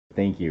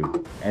Thank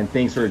you, and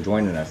thanks for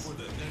joining us.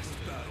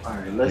 All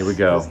right, let's, Here we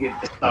go. Let's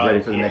get this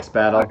Ready for the next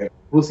battle? Okay.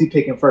 Who's he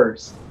picking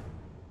first?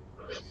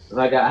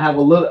 I have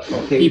a little.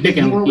 Okay, he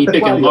picking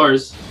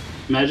Lars.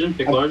 Imagine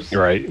pick Lars.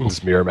 Right,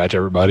 just mirror match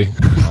everybody.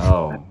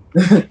 Oh.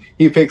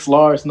 He picks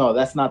Lars. No,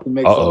 that's not the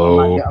mix.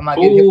 I'm not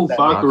getting hit with that.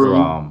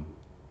 I'm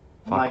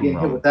not getting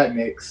hit with that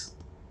mix.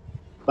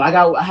 But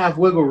I have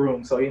wiggle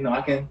room, so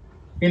I can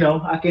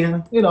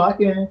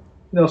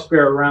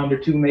spare a round or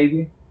two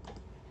maybe.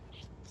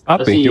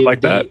 Stop thinking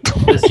like that.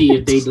 Let's see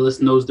if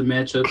Daedalus knows the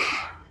matchup.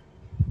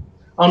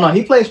 Oh no,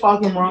 he plays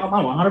Falcon Rom.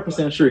 I'm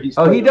 100% sure he's.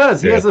 Oh, he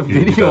does. He has a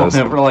video of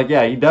him. For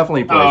he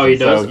definitely plays. Oh, he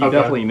does. So he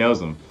definitely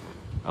knows him.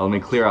 Let me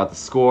clear out the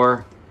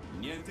score.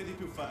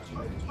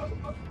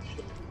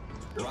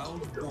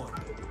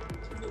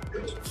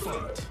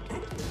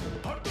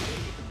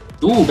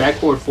 Ooh,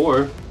 backboard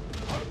 4.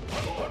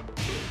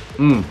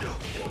 Ooh,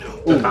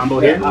 combo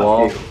hit.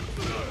 Wall.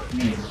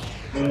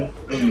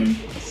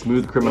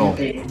 Smooth criminal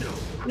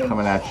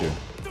coming at you.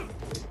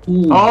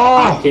 Ooh,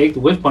 high kick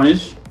with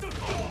punish.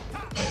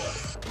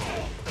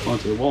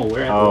 Onto the wall.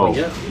 Where at the wall?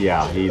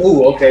 Yeah, he's.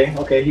 Ooh,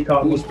 okay, he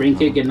caught me. Spring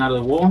kick getting out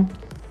of the wall.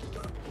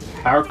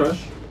 Power crush.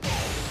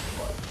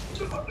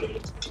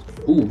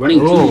 Ooh, running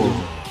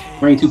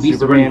two beats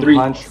to running 3.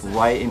 Punch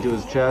right into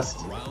his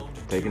chest,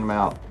 taking him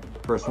out.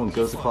 First one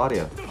goes to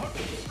Claudia.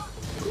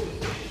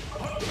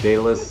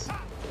 Daedalus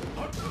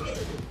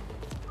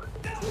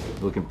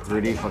looking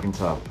pretty fucking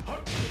tough.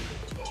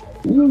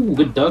 Ooh,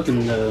 good duck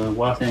and the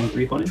wild standing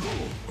 3 punish.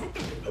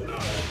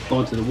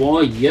 Going to the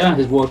wall. Yeah,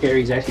 his wall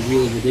carry is actually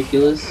really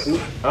ridiculous.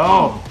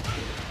 Oh!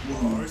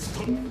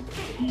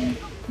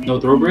 No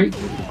throw break.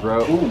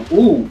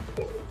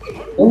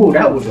 Ooh,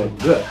 that was a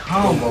good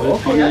combo.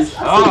 Okay, he's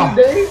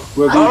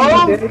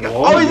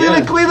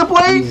gonna clean the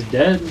plate? He's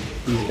dead,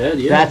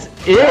 yeah. That's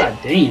it? God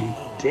damn.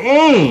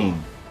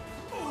 Dang!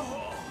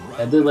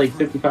 I did like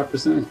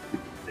 55%.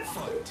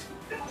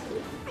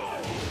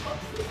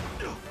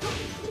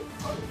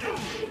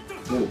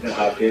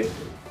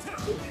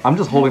 I'm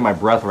just holding my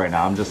breath right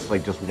now. I'm just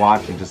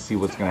watching, just see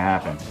what's gonna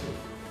happen.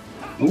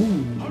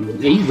 Ooh,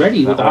 yeah, he's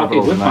ready with the hot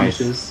kick with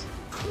punishes.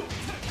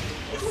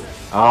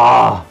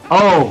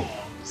 Oh!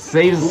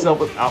 Saves himself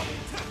with out.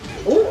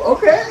 Oh,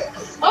 okay.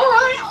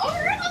 Alright.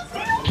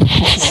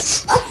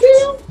 I see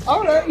him.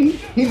 Alright.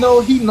 He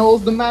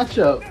knows the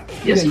matchup.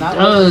 Yes, he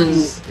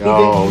does.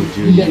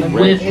 Dude. He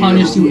with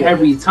punish you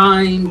every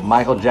time.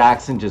 Michael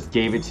Jackson just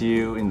gave it to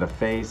you in the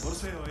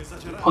face.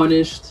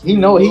 Punished. He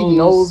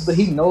knows the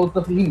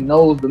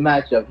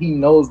matchup. He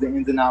knows the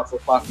ins and outs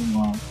of fucking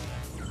wrong.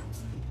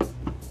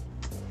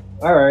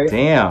 Alright.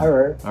 Damn.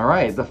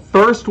 Alright. The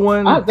first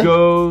one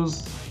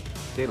goes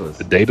Daedalus.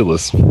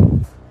 Daedalus.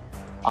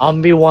 I'll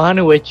be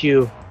 100 with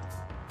you.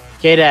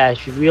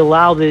 Kaydash, if we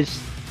allow this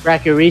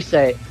bracket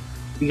reset,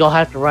 we gonna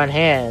have to run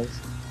hands.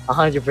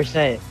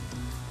 100%.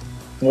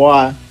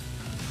 Why?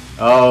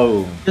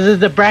 Oh. This is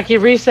the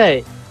bracket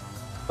reset.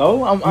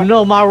 Oh, you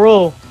know my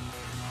rule.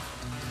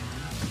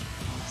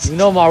 You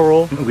know my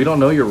rule. We don't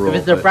know your rule. If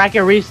it's a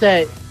bracket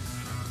reset,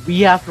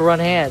 we have to run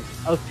hands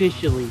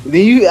officially.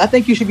 Then I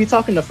think you should be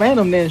talking to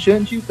Phantom then,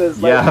 shouldn't you? Cause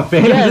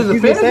Phantom's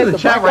in the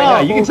chat right now.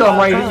 You can tell him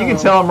right. You can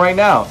tell him right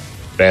now.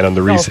 Phantom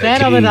the reset.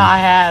 Phantom and I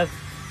have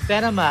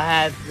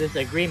this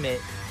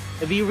agreement.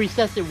 If he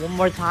resets it one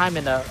more time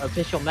in an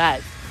official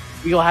match,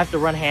 we gonna have to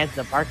run hands in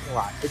the parking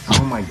lot.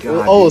 Oh my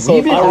god. Oh, so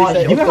you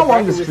know how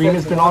long the stream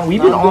has been on?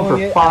 We've been on for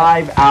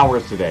 5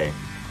 hours today.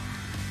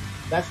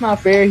 That's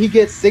not fair. He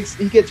gets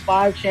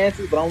 5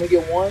 chances, but only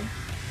get 1.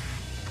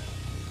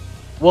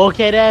 Well,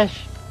 Kaydash,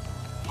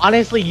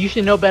 honestly, you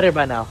should know better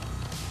by now.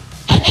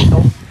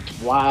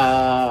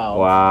 Wow.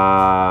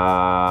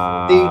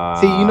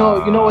 See, you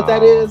know what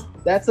that is?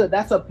 That's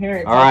a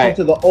parent talking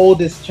to the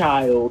oldest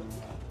child.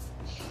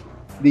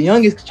 The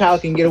youngest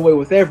child can get away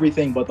with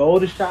everything, but the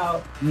oldest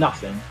child,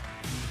 nothing.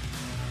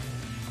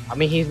 I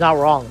mean, he's not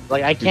wrong.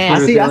 Like, I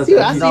can't. I see. You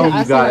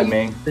got it,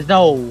 man. There's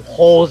no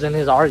holes in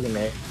his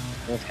argument.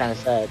 It's kind of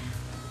sad.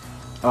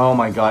 Oh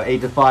my god,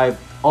 8-5.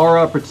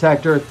 Aura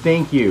Protector,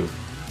 thank you.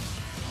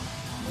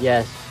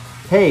 Yes.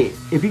 Hey,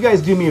 if you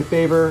guys do me a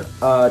favor,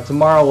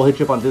 tomorrow we'll hit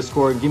you up on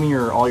Discord. Give me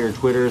all your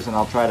Twitters, and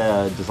I'll try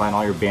to design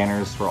all your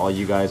banners for all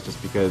you guys,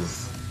 just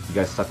because you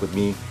guys stuck with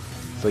me.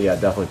 So yeah,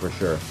 definitely for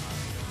sure.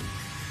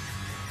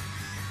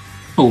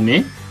 Oh,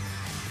 me?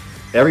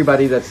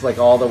 Everybody that's like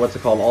all the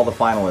all the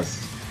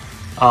finalists.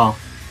 Oh,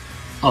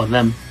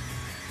 them.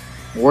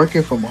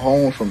 Working from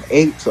home from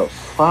 8 to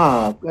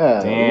 5.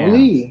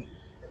 Damn.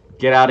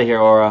 Get out of here,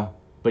 Aura.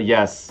 But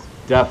yes,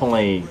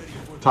 definitely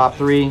top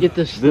 3. Get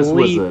to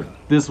sleep.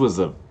 This was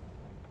a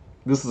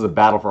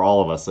battle for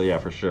all of us. So yeah,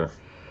 for sure.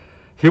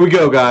 Here we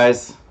go,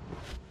 guys.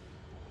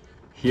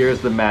 Here's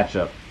the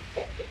matchup.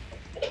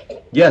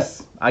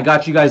 Yes, I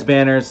got you guys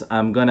banners.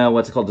 I'm gonna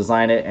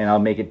design it, and I'll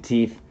make it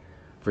teeth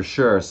for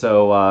sure.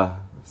 So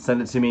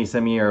send it to me.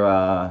 Send me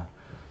your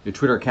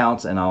Twitter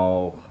accounts, and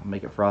I'll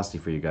make it frosty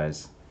for you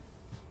guys.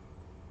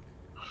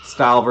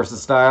 Style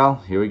versus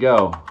style. Here we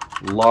go.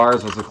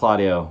 Lars versus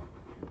Claudio.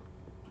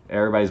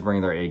 Everybody's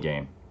bringing their A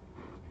game.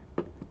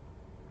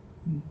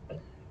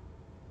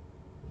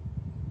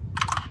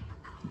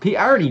 I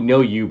already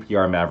know you,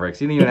 PR Mavericks.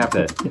 You don't even have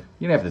to.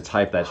 You don't have to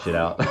type that shit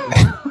out.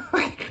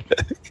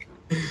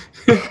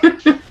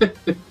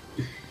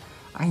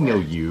 I know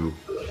you.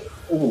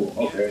 Ooh,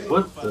 okay.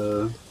 What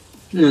the?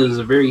 This is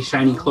a very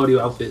shiny Claudio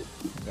outfit.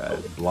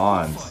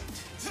 Blondes.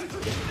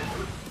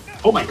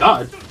 Oh my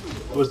god!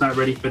 I was not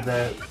ready for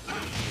that.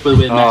 For the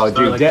way the match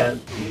started like that.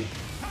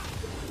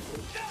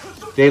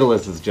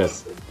 Daedalus is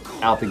just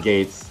out the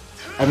gates.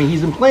 I mean,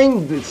 he's been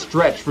playing the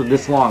stretch for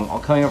this long,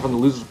 coming up from the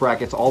losers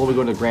brackets all the way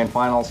going to the grand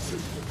finals.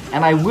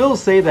 And I will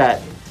say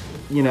that,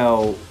 you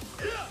know,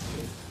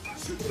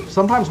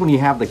 sometimes when you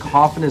have the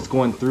confidence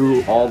going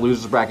through all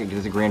losers bracket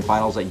to the grand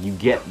finals, that you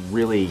get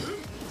good.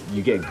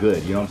 You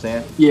know what I'm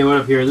saying? Yeah, what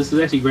up here? This is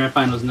actually grand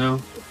finals, no?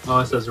 Oh,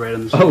 it says right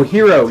on the sheet. Oh,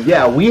 Hero,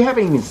 yeah, we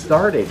haven't even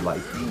started.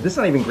 Like, this is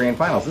not even grand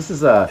finals. This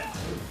is we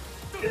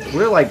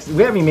haven't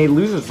even made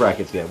losers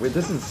brackets yet. We're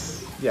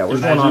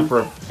going on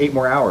for 8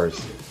 more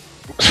hours.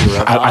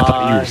 I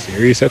thought you were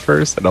serious at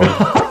first, and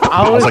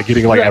I was like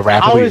getting like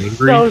rapidly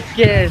angry. I was so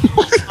scared.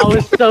 I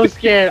was so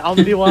scared. I'm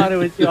gonna be honest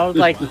with you. I was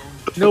like,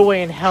 no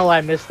way in hell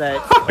I missed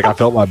that. Like I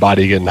felt my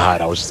body getting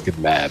hot. I was just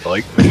getting mad.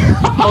 Like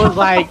I was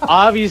like,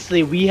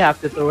 obviously we have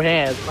to throw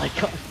hands. Like,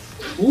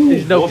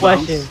 there's no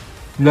question.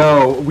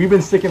 No, we've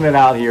been sticking it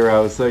out,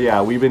 Hero. So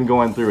yeah, we've been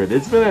going through it.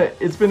 It's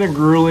been a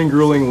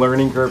grueling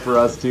learning curve for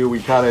us too. We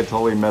kind of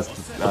totally messed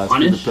the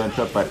punch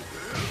up, but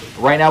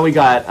right now we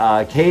got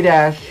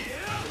Kaydash,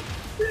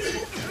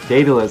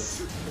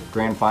 Daedalus,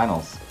 grand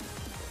finals.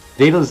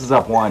 Daedalus is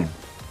up 1.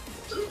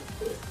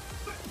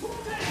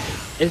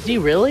 Is he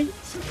really? Yep.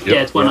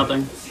 Yeah, it's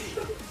 1-0.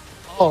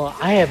 Oh,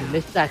 I have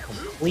missed that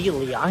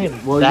completely. I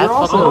am. Well, you're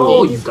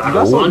also you got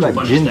a like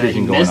Jin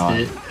Vision going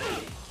on.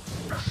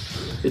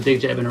 The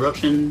big jab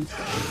interruption.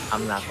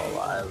 I'm not gonna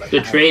lie. Like,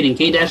 good trade in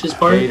K-Dash's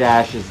part.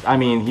 Kaydash is. I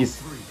mean,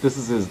 this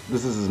is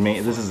his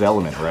main. This is his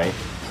element, right?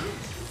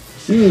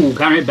 Ooh,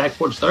 counter hit back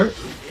forward start.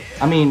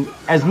 I mean,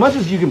 as much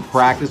as you can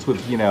practice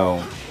with, you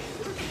know,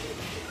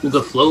 with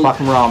the flow.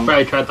 Fucking Rom.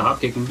 Probably tried to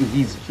hop kick him.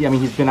 He's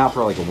been out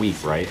for like a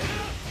week, right?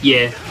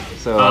 Yeah.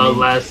 So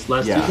last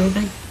Tuesday, I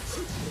think.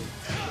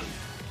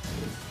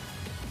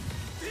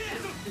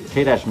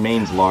 Kaydash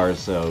mains Lars,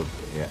 so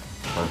yeah,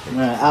 perfect.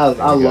 Man,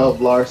 I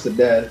love Lars to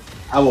death.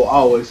 I will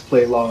always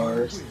play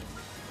Lars.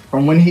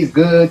 From when he's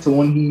good to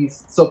when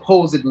he's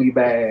supposedly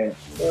bad.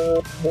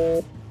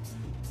 Alright,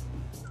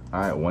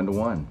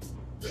 1-1.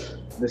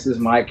 This is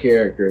my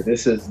character.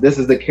 This is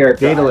the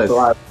character. Daedalus.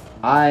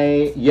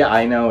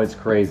 I know it's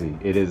crazy.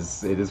 It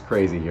is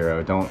crazy,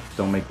 Hero. Don't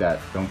put that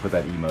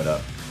emote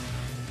up.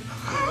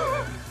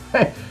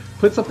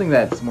 Put something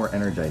that's more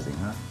energizing,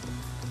 huh?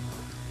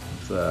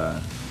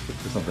 Let's look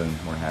for something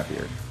more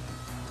happier.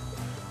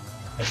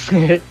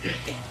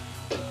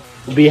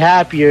 We'll be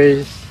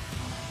happier.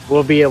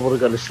 We'll be able to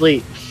go to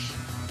sleep.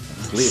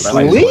 Sleep?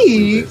 What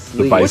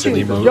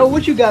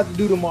you got to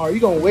do tomorrow?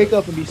 You gonna wake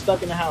up and be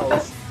stuck in the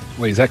house?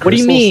 Wait, is that What do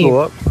you Crystal mean? still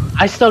up?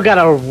 I still got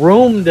a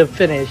room to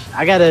finish.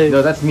 I gotta.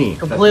 No, that's me.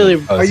 Completely.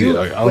 That's me. Are you?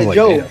 I was Wait, like,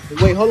 Joe.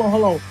 damn. Wait, hold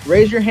on.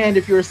 Raise your hand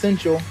if you're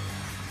essential.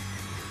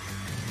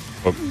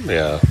 Oh,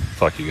 yeah,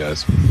 fuck you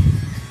guys.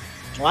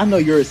 Well, I know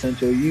you're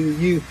essential.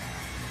 You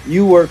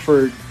work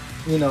for,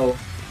 you know.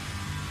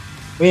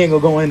 We ain't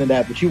gonna go into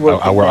that, but you work.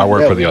 I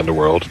work for the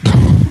underworld.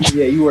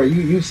 Yeah,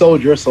 you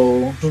sold your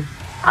soul.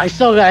 I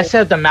still gotta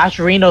set up the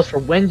Macharinos for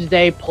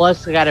Wednesday.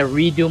 Plus, I gotta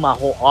redo my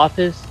whole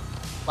office.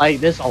 Like,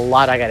 there's a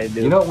lot I gotta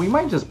do. You know, we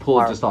might just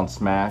pull it just on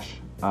Smash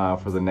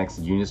for the next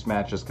Unis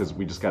match, just because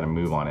we just gotta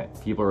move on it.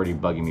 People are already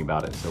bugging me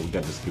about it, so we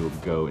gotta just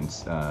go and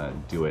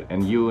do it.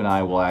 And you and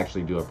I will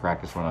actually do a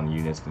practice run on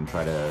Unis and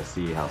try to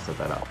see how to set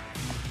that up.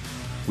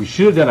 We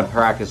should have done a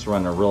practice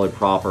run, a really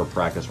proper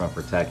practice run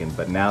for Tekken,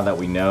 but now that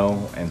we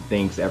know, and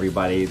thanks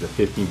everybody, the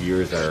 15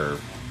 viewers are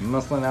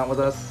muscling out with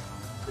us.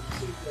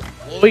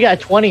 We got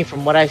 20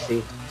 from what I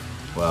see.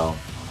 Well,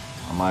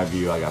 on my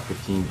view, I got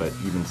 15, but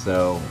even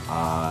so,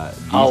 I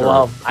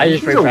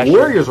just these are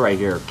warriors right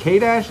here.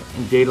 Kaydash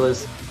and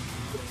Daedalus.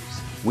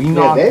 We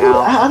knocked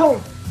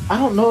out. I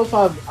don't know if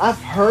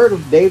I've heard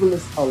of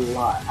Daedalus a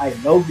lot. I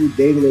know who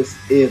Daedalus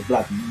is,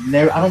 but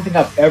I don't think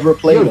I've ever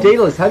played him.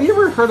 Daedalus, have you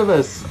ever heard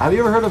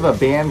of a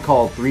band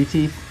called Three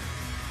Teeth?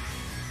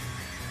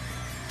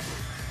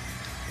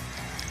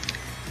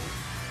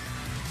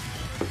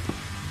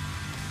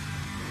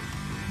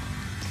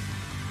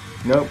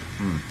 Nope.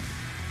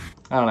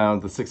 I don't know,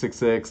 the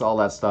 666, all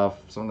that stuff.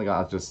 Something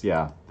got just,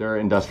 yeah, they're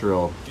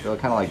industrial. They're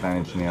kind of like Nine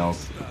Inch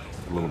Nails,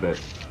 a little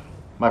bit.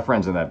 My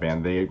friends in that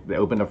band, they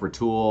opened up for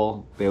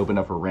Tool, they opened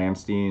up for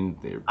Rammstein.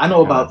 I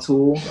know about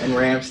Tool and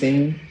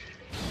Rammstein.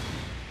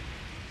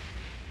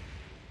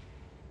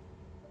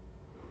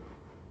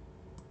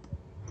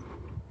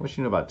 What do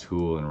you know about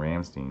Tool and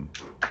Rammstein?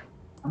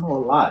 I know a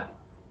lot.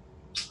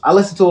 I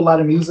listen to a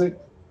lot of music.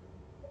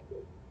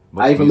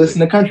 What's I even listen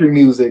to country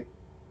music.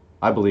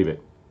 I believe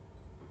it.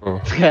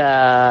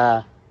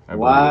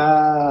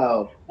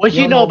 Wow. What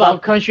you know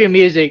about country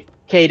music,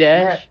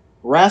 Kaydash?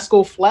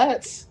 Rascal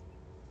Flatts?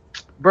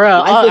 Bro,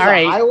 Life is all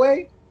right. a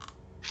Highway?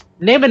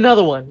 Name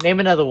another one. Name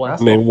another one.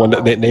 That's Name one.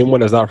 Name one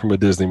that's not from a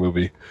Disney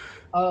movie.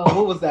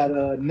 What was that?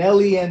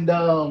 Nelly and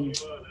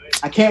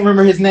I can't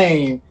remember his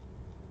name.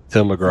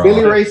 Tim McGraw.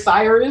 Billy Ray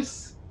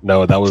Cyrus.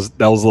 No, that was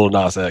Lil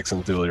Nas X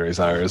and Billy Ray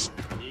Cyrus.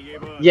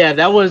 Yeah,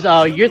 that was.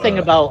 You're thinking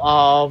about.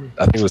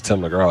 I think it was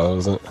Tim McGraw,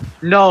 wasn't it?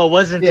 No, it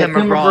wasn't Tim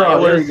McGraw. It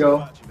was, there you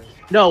go.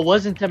 No, it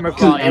wasn't Tim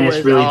McGraw. And It it's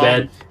was really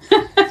bad.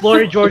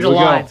 Florida Georgia Here we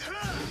go. Line.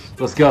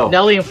 Let's go.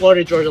 Nelly and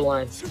Florida Georgia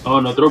Line. Oh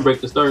no, throw break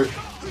to start.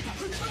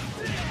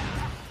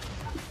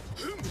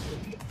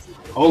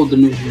 Oh, the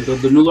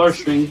new large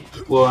string.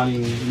 Well, I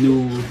mean,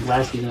 new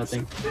last season, I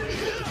think.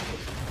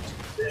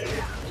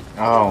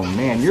 Oh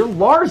man, your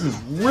Lars is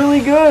really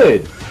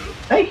good.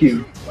 Thank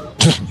you.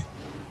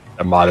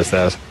 A modest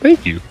ass.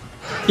 Thank you.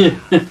 The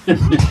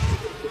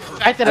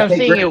fact that I I'm take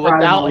seeing great it pride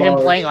without in him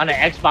Lars. playing on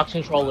an Xbox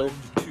controller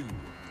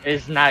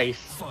is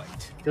nice.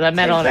 Because I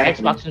meant on an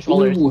Exactly. Xbox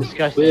controller is Ooh,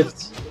 disgusting.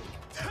 whiffed.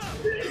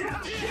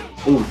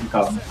 Ooh, you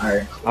caught me. All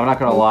right. I'm not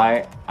gonna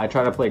lie. I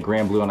tried to play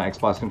Grand Blue on an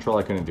Xbox controller.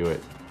 I couldn't do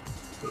it.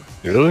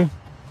 Really?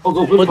 Oh,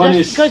 go But that's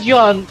punish. because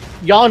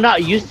y'all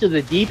not used to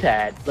the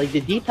D-pad. Like the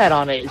D-pad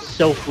on it is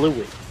so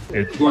fluid.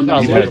 It, Going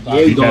down downstairs. there.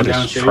 Yeah, he's going that is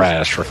downstairs.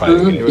 trash for fighting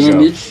Here we games. go.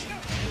 Damage.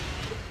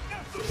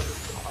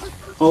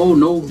 Oh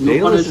no, no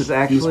Daedalus punish. is Spring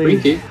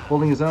actually kick.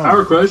 holding his own.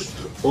 Power crush.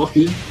 Off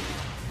me.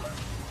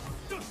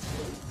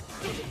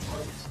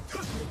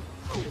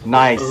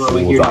 Nice. Oh, Ooh,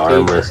 here the the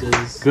armor.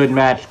 Kaydash is- Good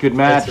match. Good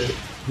match. that's it.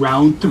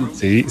 Round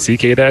 3. See,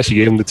 Kaydash, you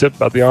gave him the tip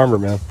about the armor,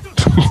 man.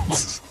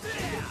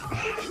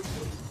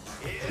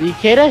 The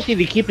kid actually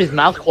need to keep his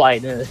mouth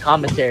quiet in the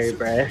commentary,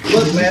 bruh.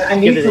 Look, man, I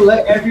need to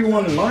let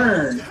everyone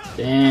learn.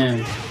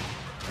 Damn.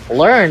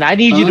 Learn. I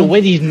need you to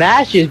win these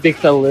matches, big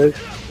fella.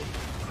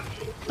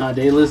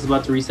 Daedalus is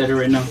about to reset it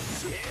right now.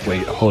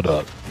 Wait, hold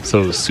up.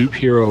 So Soup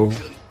Hero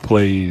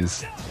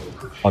plays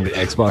on the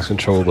Xbox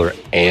controller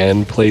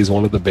and plays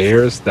one of the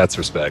bears? That's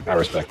respect. I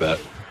respect that.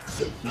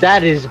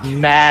 That is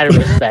mad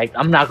respect.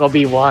 I'm not gonna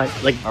be one.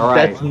 Like All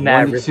right. that's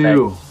mad 1-2.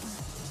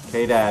 respect.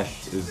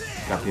 K-Dash is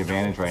got the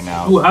advantage right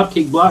now. Ooh, hop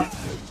kick block.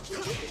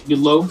 Get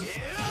low.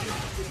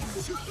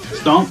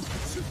 Stomp.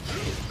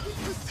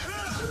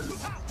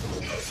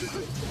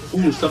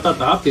 Ooh, stuff out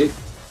the hop kick.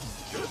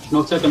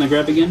 No tech on the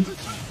grab again.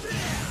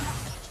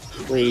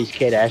 Please,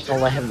 Kaydash, don't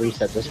let him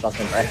reset this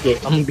fucking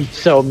bracket. I'm gonna be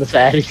so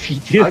mad if he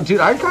do. Dude,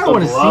 I kind of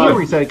want to see him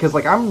reset it because,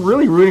 like, I'm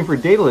really rooting for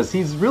Daedalus.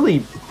 He's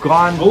really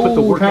gone, put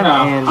the Oh, work in, kind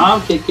of and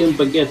hop kick him,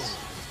 but gets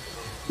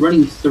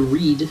running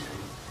threed.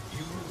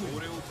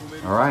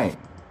 all right,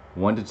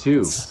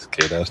 1-2.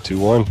 Kaydash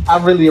 2-1.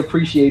 I really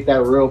appreciate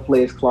that real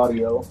plays,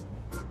 Claudio.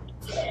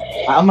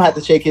 I'm gonna have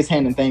to shake his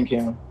hand and thank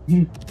him.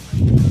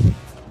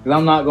 Cause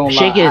I'm not gonna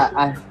Shake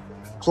lie.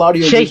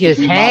 Claudio Shake used to his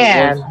be my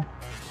hand. worst.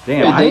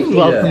 Damn, Yeah, I they- need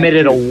Well, to.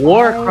 committed a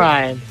war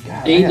crime.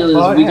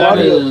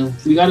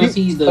 Daedalus, we gotta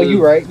see the. Oh,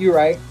 you right. You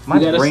right. My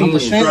You gotta brain see is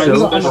the stride.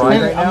 so I'm fried gonna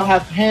right I'm gonna now.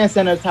 have hand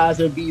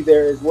sanitizer be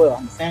there as well.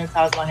 I'm gonna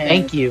sanitize my hands.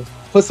 Thank you.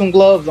 Put some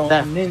gloves on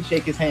That- and then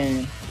shake his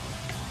hand.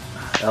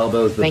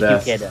 Elbows the Thank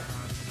best. you, Kaydash.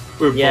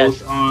 We're Yes.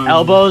 both on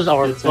Elbows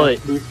or the foot.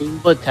 tap briefly.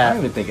 Foot I tap.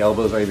 don't even think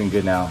elbows are even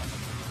good now.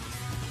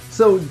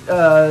 So,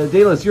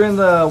 Daedalus, you're in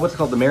the what's it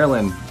called, the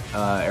Maryland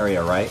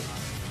area, right?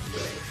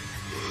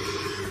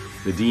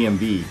 The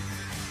DMV.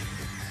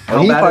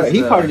 He part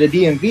the- of the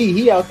DMV.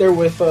 He out there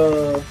with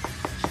what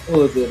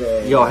was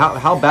it? Yo,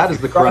 how bad is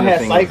the Girl corona had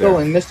thing? up Psycho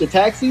there? and Mr.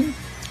 Taxi.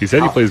 He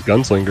said he plays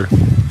Gunslinger.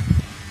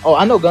 Oh,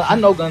 I know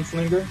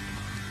Gunslinger.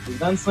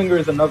 Gunslinger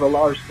is another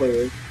large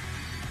player.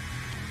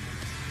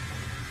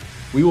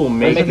 We will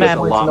make Make this it a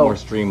more lot slow. more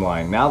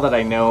streamlined. Now that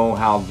I know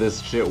how this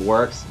shit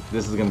works,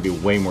 this is gonna be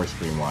way more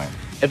streamlined.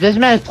 If this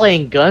man's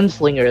playing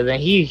Gunslinger, then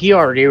he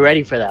already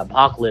ready for that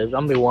apocalypse.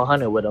 I'm gonna be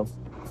 100 with him.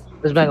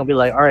 This man gonna be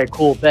like, all right,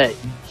 cool, bet.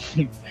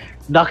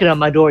 Knocking on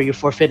my door, you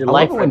forfeited I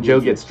life. love it when for Joe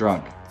me. gets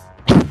drunk.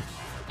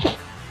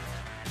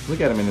 Look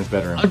at him in his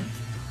bedroom.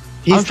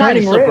 He's I'm trying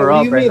to turning sober red. What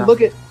up do you right mean?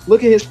 now.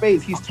 Look at his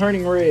face. He's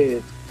turning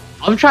red.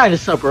 I'm trying to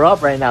sober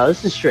up right now.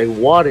 This is straight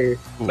water.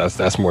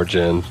 That's more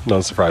gin.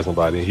 Don't surprise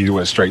nobody. He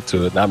went straight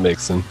to it, not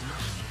mixing.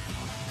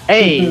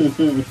 Hey,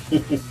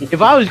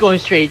 if I was going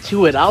straight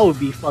to it, I would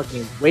be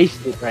fucking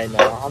wasted right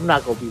now. I'm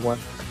not gonna be one.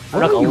 I'm What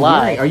not are gonna you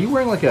lie. wearing? Are you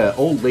wearing like a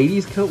old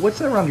lady's coat? What's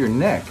that around your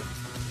neck?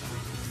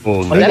 Well,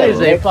 Oh, That got is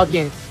a a neck-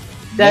 fucking.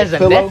 That is a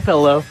neck pillow? neck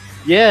pillow.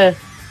 Yeah.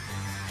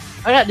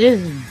 I got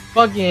this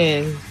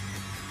fucking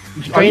Are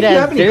you straight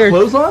have ass any dinner.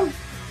 clothes on?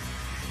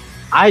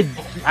 I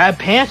have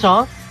pants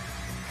on.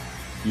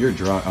 You're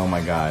drunk. Oh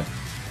my god.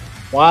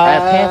 I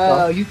have pants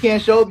Wow, on. you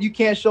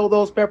can't show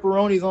those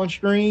pepperonis on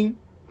stream.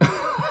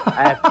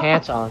 I have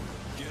pants on.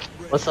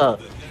 What's up?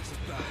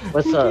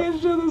 What's You up?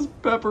 can't show those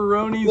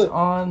pepperonis Look.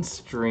 on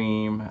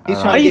stream. He's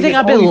All trying Why to do you get think his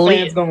I've been OnlyFans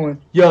late?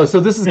 going. Yo, so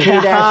this is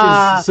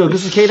K-Dash's. So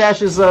this is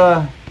K-Dash's.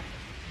 Oh,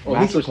 he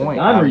match switched to point.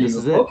 Ganryu. This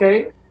is it.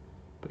 Okay,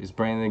 He's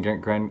bringing the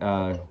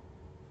Ganryu.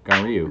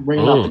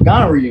 bringing out the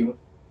Ganryu.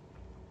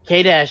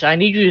 Kaydash, I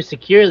need you to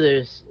secure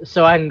this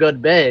so I can go to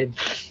bed.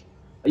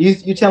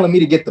 You telling me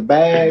to get the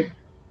bag?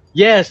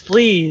 Yes,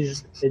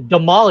 please.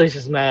 Demolish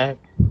this man.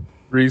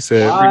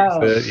 Reset, Wow.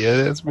 reset.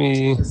 Yeah, that's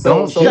me.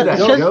 Don't shoot that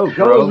joke,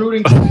 bro.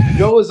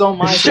 Joe is on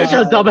my Shut side.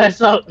 your dumb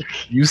ass up.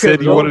 You said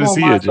you Joe's wanted to on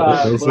see my it, Joe.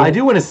 side, Don't bro. I say-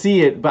 do want to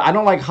see it, but I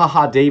don't like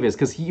Haha Davis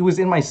because he was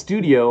in my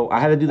studio.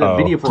 I had to do that Oh.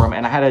 video for him,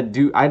 and I had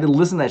to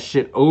listen to that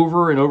shit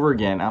over and over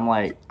again. I'm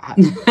like,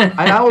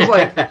 I was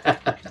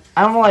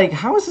like,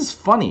 how is this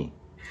funny?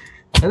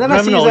 And then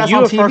I see his Criminal, ass you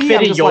on are TV. I'm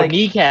forfeiting just your like,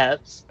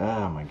 kneecaps.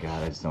 oh my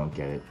god, I just don't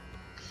get it.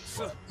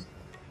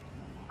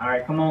 All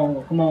right, come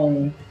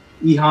on,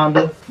 E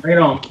Honda, bring it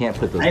You on. can't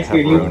put those I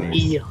scared you.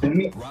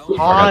 pepperonis.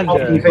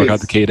 Honda. Forgot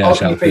the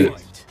Kaydash outfit.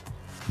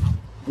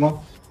 Come on,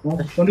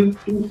 do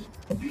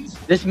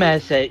it. This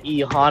man said E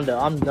Honda.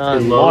 I'm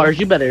done. Hello? Lars,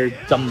 you better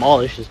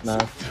demolish this man.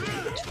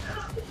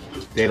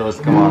 Daedalus,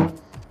 come on.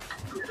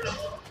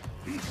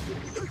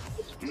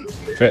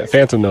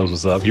 Phantom knows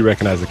what's up. He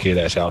recognized the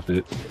Kaydash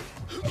outfit.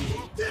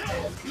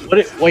 What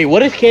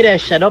is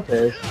Kaydash set up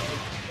as?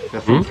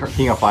 That's from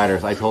King of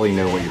Fighters. I totally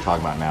know what you're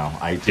talking about now.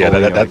 I totally Yeah,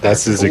 know what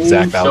that's his character-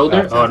 exact shoulder?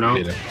 outfit. Oh,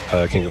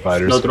 no. King of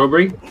Fighters. No throw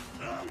break?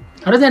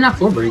 How does that not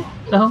throw break?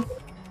 The hell?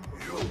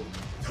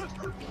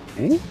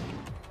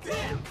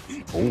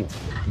 Ooh.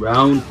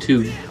 Round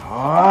 2.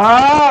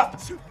 Ah!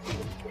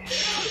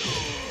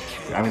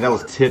 I mean, that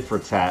was tit for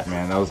tat,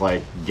 man. That was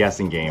like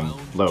guessing game.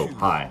 Low,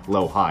 high,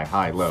 low, high,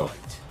 high, low.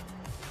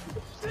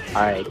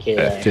 Alright,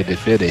 Kaydash.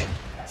 50-50.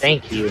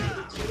 Thank you.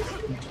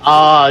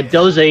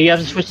 Doza, you have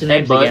to switch the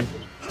names bud. again.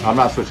 I'm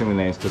not switching the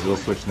names because we'll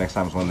switch next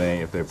time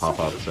if they pop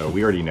up. So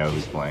we already know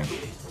who's playing.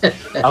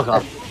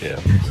 Okay. Yeah.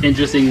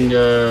 Interesting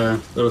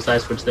little side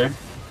switch there.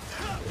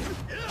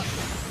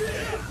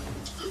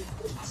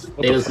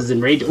 Daedalus is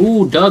enraged.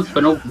 Ooh, duck,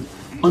 but no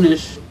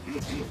punish.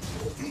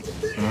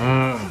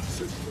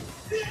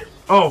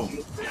 Oh,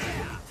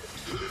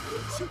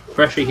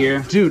 Pressure here.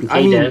 dude! from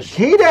I mean,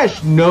 Kaydash.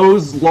 Kaydash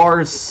knows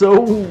Lars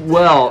so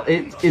well.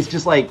 It's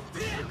just like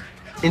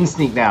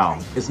instinct now.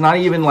 It's not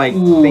even like.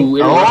 Ooh,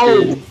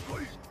 interrupted.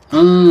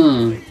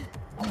 Oh!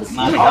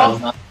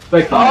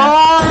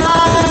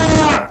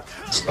 Ah!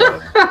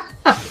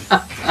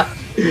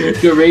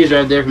 Good raise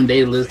right there from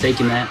Daedalus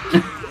taking that.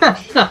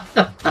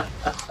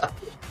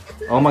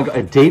 Oh my god!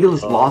 If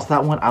Daedalus lost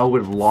that one, I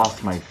would have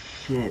lost my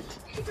shit.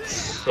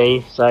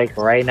 Safe psych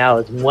right now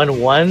it's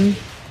 1-1.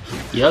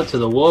 Yep, to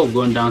the wall,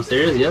 going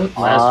downstairs. Yep,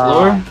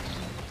 last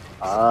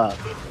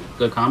floor.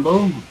 Good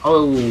combo.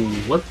 Oh,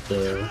 what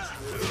the?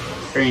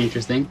 Very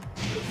interesting.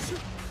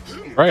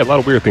 Right, a lot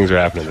of weird things are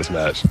happening in this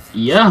match.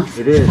 Yeah.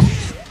 It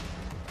is.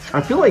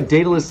 I feel like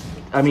Daedalus.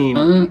 I mean,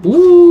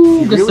 Ooh,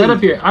 He good really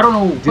setup here. I don't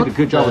know. did a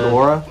good job with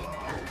Aura,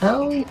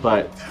 Hell.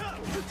 but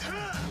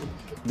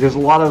there's a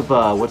lot of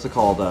what's it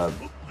called?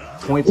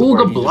 Points. Ooh, where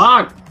good he just-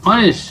 block.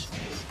 Punish.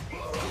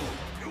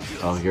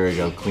 Oh, here we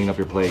go. Clean up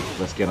your plate.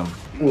 Let's get him.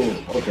 Ooh,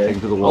 Take okay. him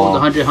to the Oh, wall. the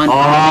 100.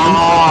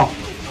 Oh!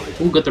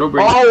 Ooh, good throw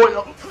break.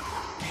 Oh!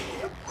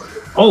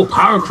 Oh,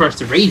 power crush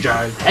the rage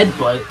drive.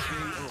 Headbutt.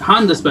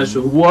 Honda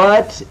special.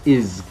 What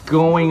is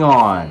going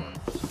on?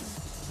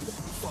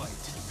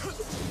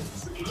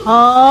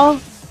 Huh?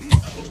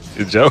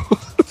 Good Joe.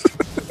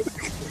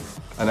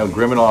 I know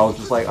Griminal. I was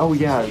just like, oh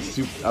yeah.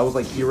 I was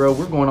like, Hero,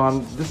 we're going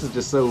on. This is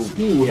just so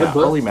yeah.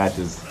 headbutt. Early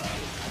matches.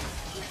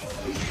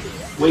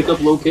 Wake up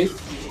low kick.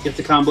 Get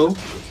the combo.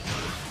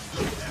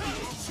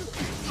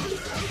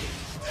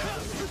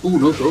 Ooh,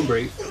 no throw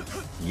break.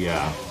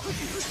 Yeah.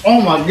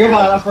 Oh my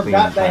god, I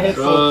forgot that hit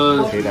Good.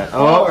 so Okay, that.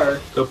 fucking Oh.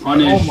 hard. Good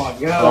punish. Oh my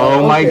god.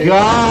 Oh my okay.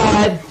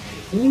 god.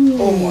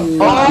 Oh my Oh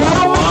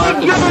god.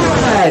 my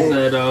god.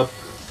 Set up.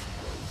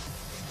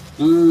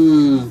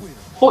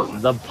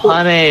 The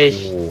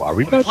punish. Oh, are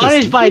we about to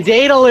Punished see by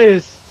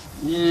Daedalus.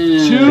 Yeah.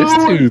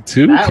 this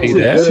too, That was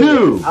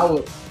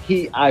Kaydash?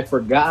 good. I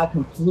forgot. I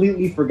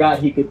completely forgot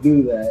he could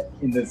do that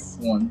in this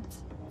one.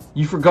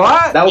 You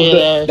forgot? That was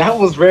Yeah. that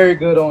was very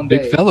good on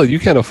Big day. fella, you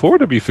can't afford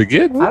to be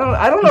forgetting.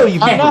 I don't know.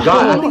 You I know.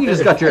 forgot. I think you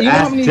just got your You know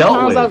how ass many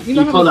dealt times with.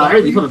 You pulled out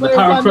everything. You pulled out the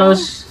power crush.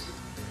 Kaydash,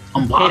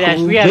 we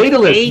Unblockable. have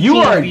Daedalus, you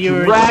 18 are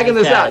viewers dragging in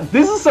the this chat. out.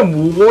 This is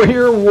some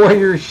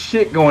warrior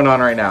shit going on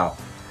right now.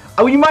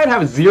 Oh, you might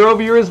have 0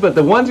 viewers, but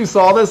the ones who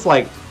saw this,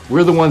 like,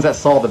 we're the ones that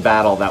saw the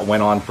battle that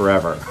went on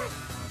forever.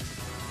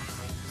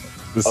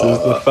 This is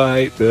the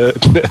fight that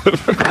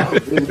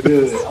It was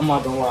good. I'm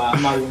not gonna lie.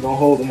 I'm not even gonna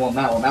hold him on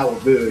that one. That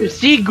was good.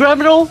 See,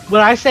 Criminal,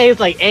 when I say it's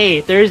like,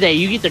 hey, Thursday,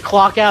 you get to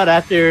clock out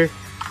after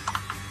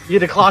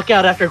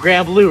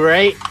Grand Blue,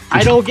 right?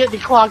 I don't get to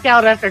clock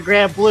out after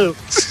Grand Blue.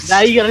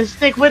 Now you gotta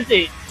stick with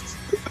it.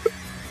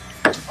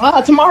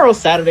 Tomorrow's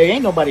Saturday.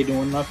 Ain't nobody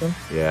doing nothing.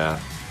 Yeah.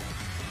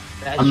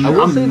 That's I'm- I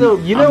will say though,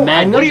 you know,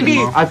 mad I know at you you.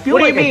 mean. I feel What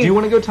do like you I mean? do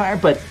want to go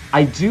tired, but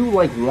I do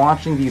like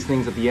watching these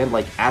things at the end.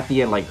 Like at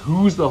the end, like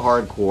who's the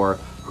hardcore,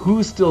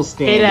 who's still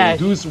standing, Kaydash.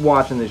 who's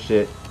watching this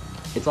shit.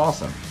 It's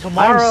awesome.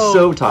 Tomorrow, I'm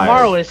so tired.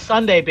 Tomorrow is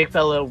Sunday, big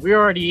fella. We're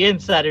already in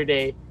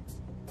Saturday.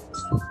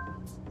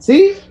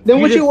 See? Then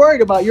You what just- you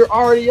worried about? You're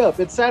already up.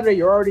 It's Saturday.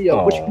 You're already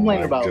up. What you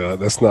complaining about? God,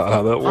 that's not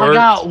how that I works.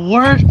 got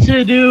work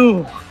to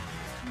do.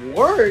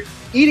 Work.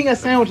 Eating a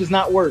sandwich is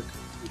not work.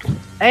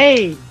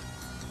 Hey,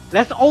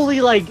 that's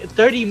only like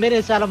 30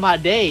 minutes out of my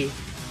day.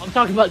 I'm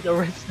talking about the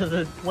rest of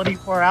the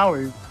 24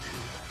 hours.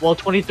 Well,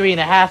 23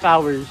 and a half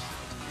hours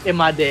in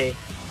my day.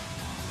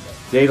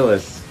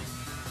 Daedalus,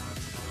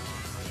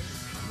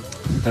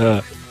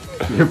 Uh,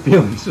 your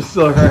feelings are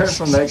still hurt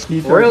from that key.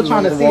 Real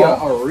trying to see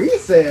a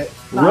reset.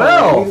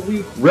 Rel!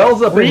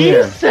 Rel's up in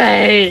here.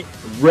 Reset!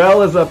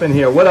 Rel is up in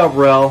here. What up,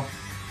 Rel?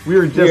 We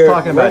were just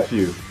talking about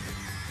you.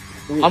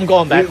 I'm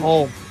going back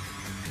home.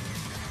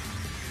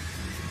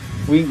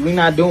 We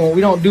don't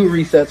do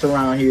resets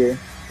around here.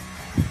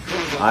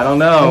 I don't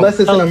know. Unless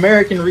it's an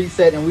American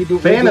reset and we do.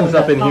 Phantom's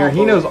up in here.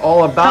 He knows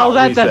all about Tell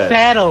that resets. to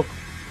Phantom.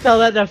 Tell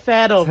that to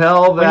Phantom.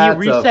 Tell that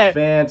when you to reset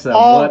Phantom.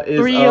 all What is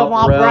 3 up, of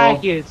my Rel?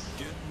 brackets.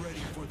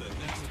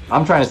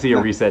 I'm trying to see a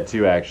reset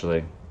too,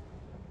 actually.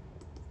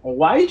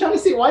 Why are you trying to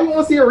see? Why you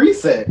want to see a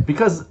reset?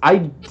 Because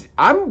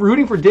I'm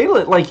rooting for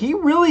Daedalus. Like, he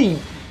really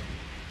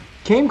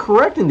came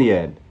correct in the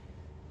end.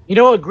 You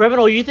know what,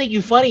 Griminal? You think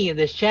you funny in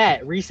this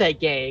chat? Reset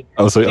gang.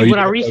 oh, so When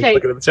I you reset-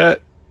 looking at the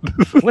chat?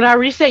 When I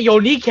reset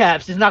your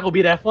kneecaps, it's not gonna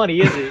be that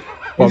funny, is it?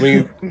 Well, I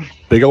mean,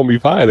 they're gonna be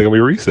fine. They're gonna be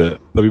reset.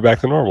 They'll be back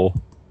to normal.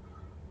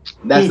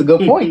 That's a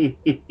good point.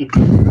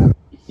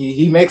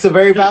 He makes a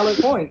very valid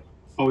point.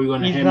 Are we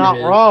going to He's hammer not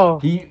his- wrong.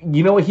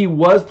 You know what? He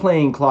was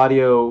playing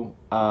Claudio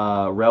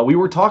Rel. We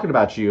were talking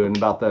about you and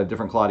about the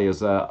different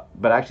Claudios,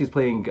 but actually he's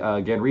playing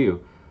Ganryu.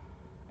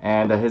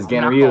 And his I'm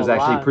not Ganryu is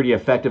gonna actually lie. pretty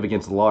effective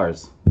against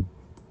Lars.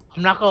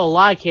 I'm not gonna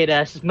lie,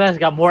 Kaydash. This man's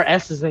got more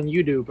S's than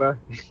you do, bro.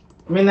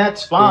 I mean,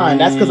 that's fine.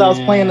 That's because I was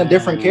playing a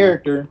different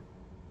character.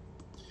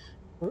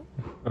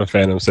 A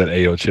Phantom said,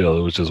 "Ayo, chill."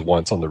 It was just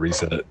once on the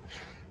reset.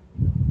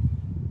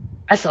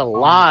 That's a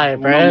lie,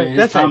 bro. man, his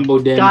That's a combo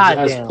damage S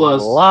goddamn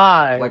plus.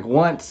 lie. Like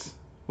once?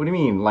 What do you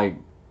mean? Like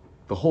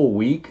the whole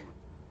week?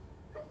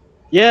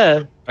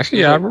 yeah.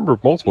 Actually, yeah, I remember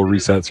multiple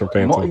resets from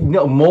Phantom.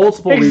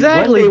 Multiple.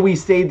 Exactly. One day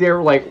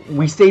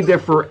we stayed there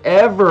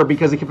forever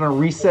because they kept on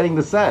resetting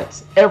the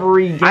sets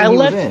every game I he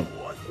left- was in.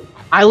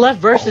 I left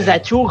versus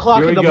at 2 o'clock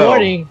Here in we the go.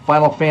 morning.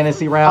 Final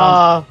Fantasy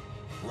round.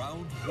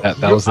 That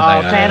was the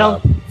night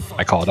Phantom.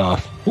 I called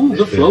off. Ooh,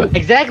 good flow.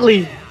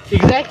 Exactly,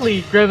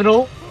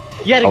 Criminal.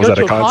 You had to I was go at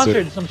to a a concert.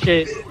 concert or some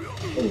shit.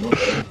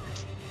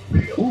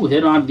 Ooh,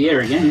 hit on the air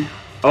again.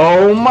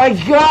 Oh my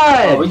Oh,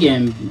 God!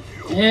 again.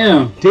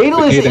 Yeah.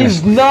 Daedalus Okay,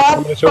 is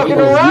not fucking Not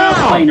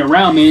around. playing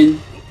around,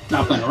 man.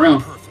 Not playing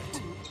around.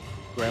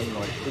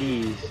 Criminal,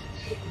 please.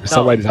 If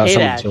somebody has hey,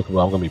 something Dad. to talk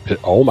about, I'm gonna be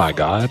pissed. Oh my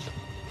god!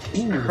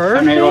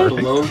 Turn it off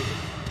the low.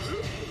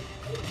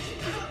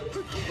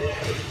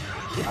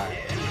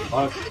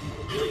 I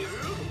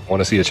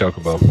want to see a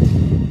chocobo.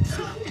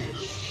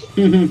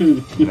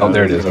 Alright. Oh,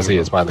 there it is. I see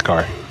it. It's behind the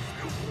car.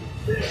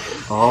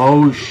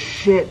 Oh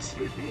shit!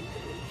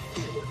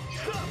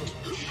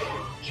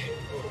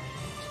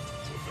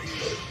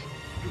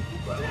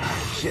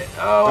 Shit!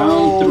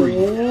 Oh! Round 3.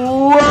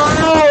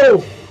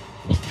 Whoa!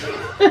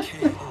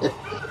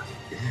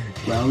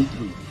 Round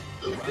 3.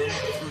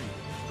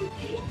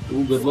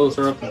 Ooh, good low,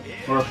 sir. Up the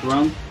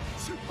round.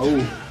 Oh.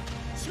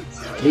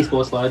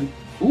 Baseball slide.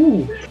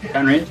 Ooh.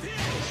 Counter hit.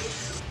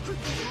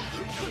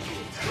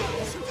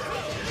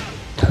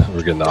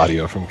 We're getting the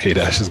audio from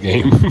Kaydash's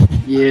game.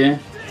 Yeah.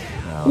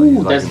 No, he's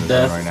Ooh, that's liking this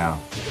death. one right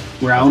now.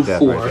 Round Death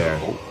 4. right there.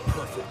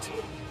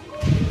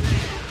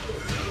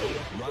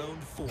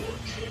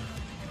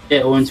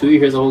 Yeah, 0-2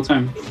 here the whole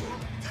time.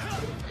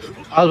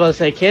 I was about to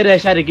say,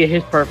 Kaydash had to get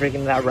his perfect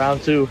in that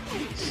round too.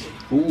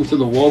 Ooh, to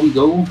the wall we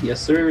go.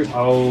 Yes, sir.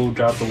 Oh,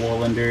 drop the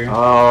wall under.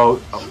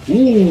 Oh!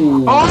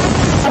 Ooh.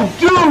 Oh!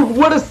 Dude,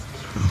 what a...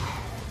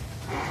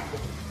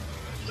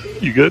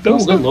 You good, Ooh,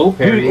 though? good low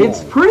parry. Dude,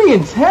 it's pretty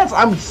intense.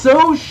 I'm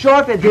so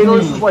shocked at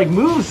Daedalus' like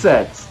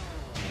movesets.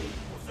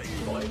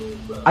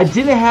 I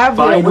didn't have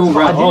the I didn't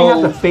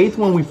have the faith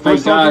when we My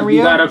first saw God, we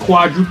got a Rio.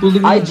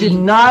 quadruple. I did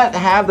not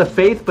have the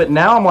faith, but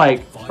now I'm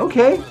like,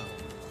 okay.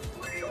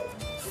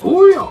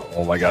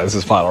 Oh my god, this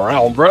is final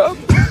round, bro.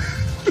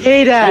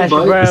 Kaydash,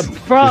 buddy.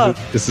 bro.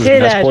 This is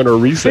match point or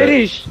reset.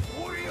 Finish.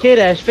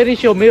 Kaydash,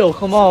 finish your meal.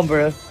 Come on,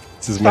 bro.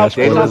 This is match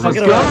point or Daedalus, let's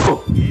reset.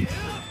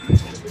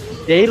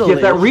 go. Daedalus.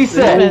 Get that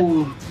reset.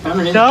 Ooh,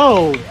 counter hit.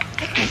 No.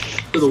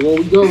 To the wall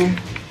we go.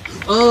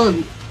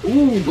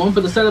 Ooh, going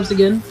for the setups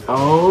again.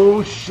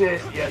 Oh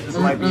shit! Yeah, this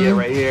might be it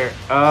right here.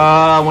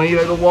 When you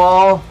hit the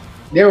wall.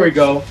 There we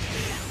go.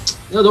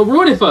 No, don't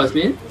ruin it for us,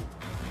 man.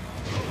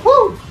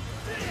 Woo!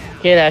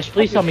 Kaydash,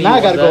 please tell me Now I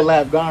you gotta won go that.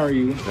 lap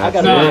Ganryu. I That's gotta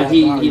it. go Nah, lap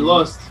he Ganryu.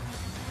 lost.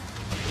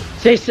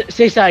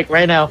 Say psych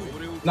right now.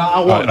 No, I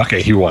won.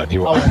 Okay, he won. He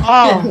won.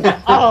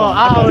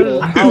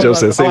 Oh, Joe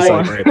says say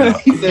something right now.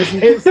 He says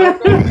say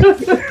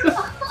something.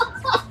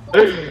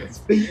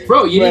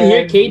 Bro, you didn't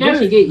hear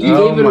Kaydash? He gave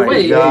Oh it my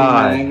away.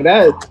 God. Man,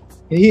 that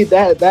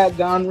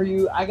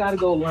Ganryu, I gotta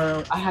go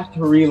learn. I have to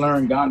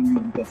relearn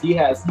Ganryu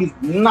because he's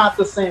not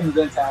the same as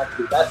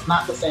Zentatsu. That's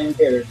not the same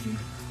character.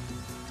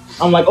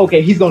 I'm like,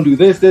 okay, he's gonna do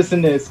this, this,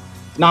 and this.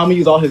 Now I'm gonna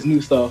use all his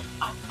new stuff.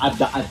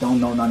 I don't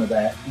know none of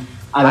that.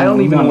 I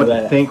don't even know what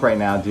that. to think right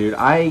now, dude.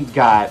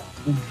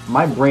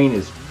 My brain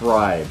is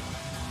fried.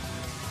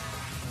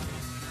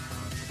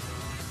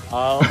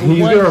 who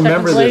He's won gonna second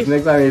remember place? this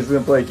next time he's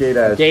gonna play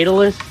Kaydash.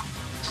 Daedalus.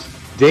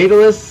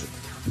 Daedalus,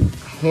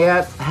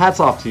 hats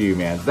off to you,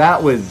 man.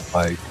 That was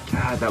Like,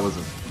 God. That was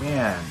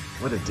man.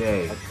 What a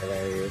day. That's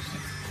hilarious.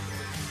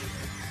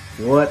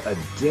 What a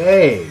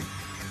day.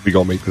 we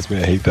gonna make this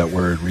man hate that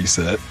word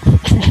reset.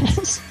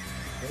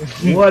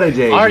 What a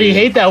day. I already dude.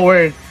 hate that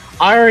word.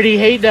 I already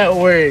hate that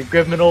word,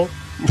 Criminal.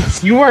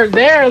 You weren't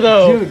there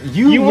though. Dude,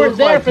 you weren't look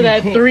there like for you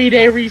that can't-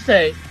 3-day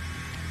reset.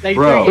 Like,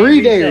 Bro.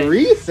 3-day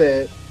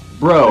reset.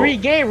 Bro.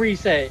 3-game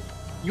reset.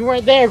 You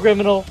weren't there,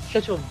 Criminal.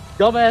 Shut your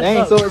dumb ass Dang,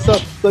 up.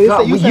 so you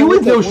God, said you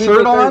with no Wednesday,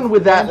 shirt Thursday, on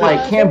with that like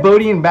Friday?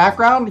 Cambodian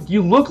background,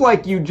 you look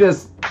like you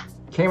just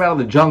came out of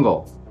the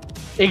jungle.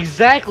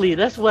 Exactly.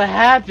 That's what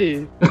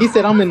happened. He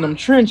said I'm in them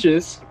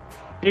trenches.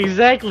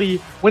 Exactly.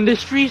 When the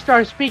street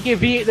starts speaking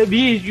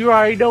Vietnamese, you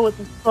already know what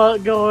the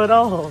fuck going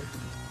on.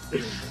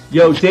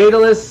 Yo,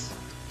 Daedalus.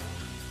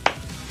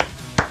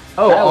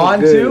 Oh, That was on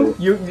good.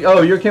 to you.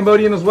 Oh, you're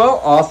Cambodian as well.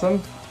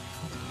 Awesome.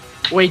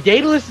 Wait,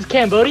 Daedalus is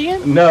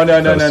Cambodian? No.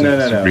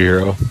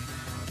 Superhero.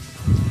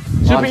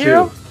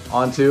 Superhero?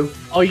 On to.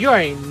 Oh, you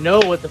already know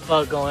what the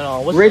fuck going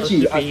on. What's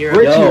Richie, up, superhero?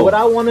 Richie, Yo. what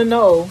I want to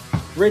know,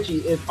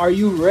 Richie, are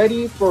you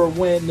ready for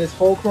when this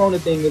whole Corona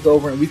thing is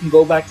over and we can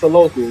go back to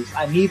locals?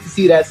 I need to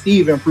see that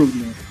Steve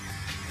improvement.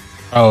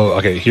 Oh,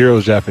 okay.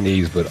 Hero's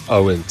Japanese, but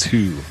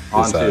 0-2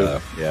 On is,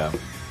 to. Yeah.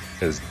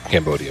 is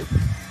Cambodian.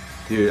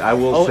 Dude, I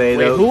will Oh, say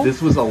wait, though, who?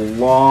 this was a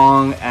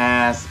long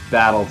ass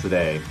battle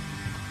today.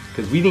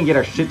 Because we didn't get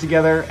our shit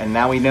together, and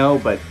now we know,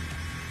 but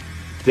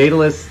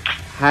Daedalus,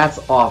 hats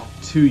off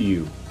to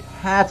you.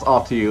 Hats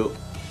off to you.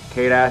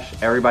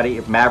 Kaydash, everybody,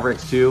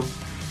 Mavericks too.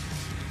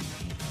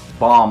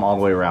 Bomb all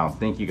the way around.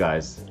 Thank you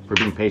guys for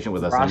being patient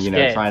with us and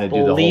Rosket, trying to do the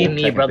whole believe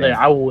me, Tekken brother, thing.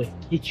 I will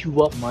hit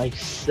you up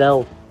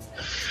myself.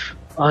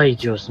 Ay,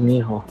 Dios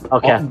mío.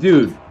 Okay. Oh,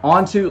 dude,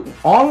 on to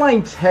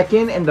online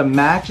Tekken, and the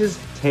matches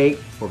take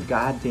for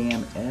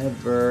goddamn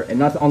ever. And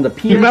not on the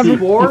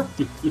PS4.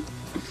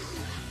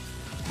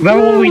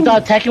 Remember when we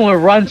thought Tekken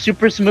would run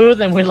super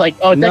smooth and we're like,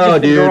 oh, Tekken's No, gonna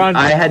dude, run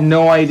I had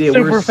no idea. We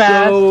super were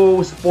fast.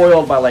 so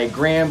spoiled by like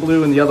Grand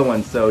Blue and the other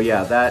ones. So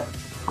yeah, that.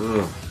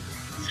 Ugh.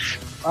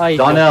 Ay,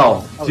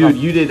 Donnell, Dios. dude,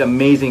 you did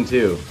amazing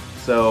too.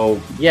 So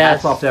Yes.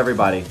 hats off to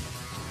everybody.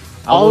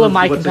 I All will- of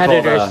my what's it called,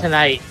 competitors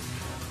tonight,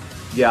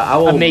 Yeah, I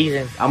will.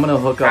 amazing. I'm gonna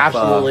hook up.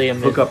 Absolutely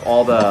hook up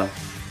all the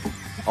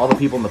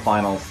people in the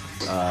finals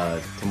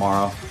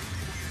tomorrow.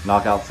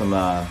 Knock out some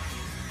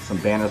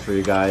banners for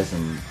you guys,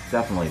 and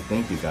definitely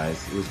thank you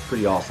guys. It was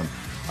pretty awesome.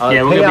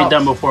 Yeah, we're gonna Payouts, be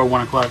done before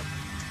 1 o'clock.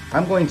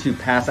 I'm going to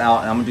pass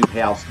out, and I'm gonna do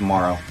payouts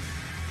tomorrow.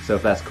 So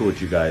if that's cool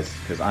with you guys,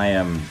 because I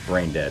am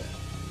brain dead.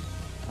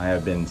 I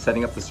have been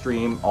setting up the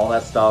stream, all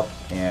that stuff,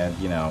 and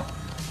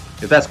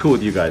if that's cool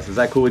with you guys, is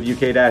that cool with you,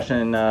 Kaydash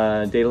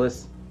and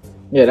Daedalus?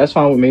 Yeah, that's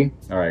fine with me.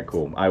 All right,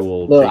 cool. I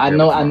will. Look, take I care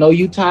know, of it I tomorrow. know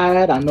you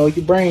tired. I know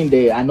you brain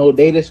dead. I know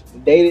they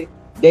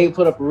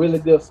put up a really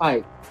good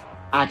fight.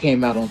 I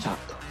came out on top.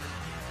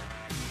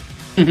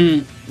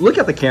 Look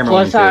at the camera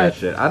when you Plus, say that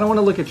shit. I don't want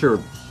to look at your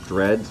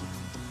dreads.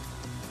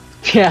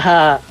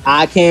 Yeah.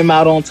 I came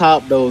out on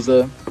top,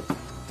 Doza.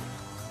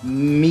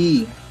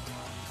 Me.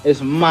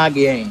 It's my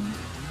game.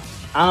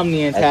 I'm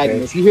the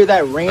antagonist. You hear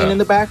that rain in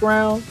the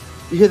background?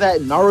 You hear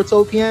that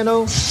Naruto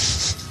piano?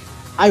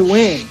 I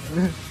win.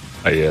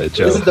 Oh, yeah,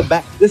 Joe.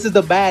 This is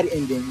the bad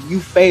ending. You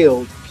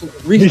failed.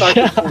 Restart.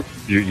 the-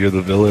 You're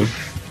the villain.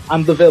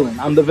 I'm the villain.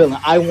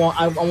 I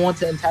want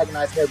to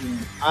antagonize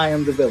everyone. I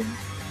am the villain.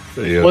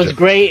 Yeah, What's Joe.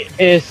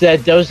 great is that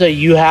Dosa,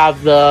 you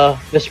have the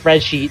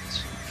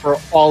spreadsheets for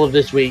all of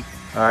this week.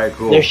 All right,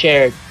 cool. They're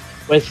shared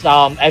with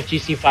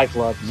FGC Fight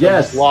Club. So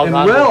Yes, just log and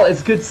on Rel, there.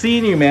 it's good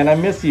seeing you, man. I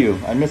miss you.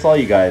 I miss all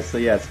you guys. So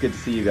yeah, it's good to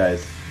see you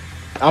guys.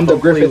 I'm the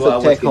Hopefully, Griffith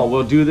of what's it called? Tekken.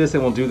 We'll do this,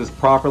 and we'll do this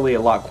properly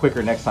a lot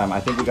quicker next time. I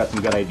think we got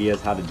some good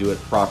ideas how to do it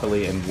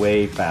properly and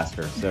way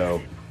faster.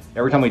 So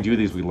every time we do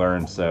these, we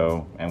learn.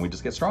 So and we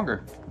just get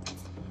stronger.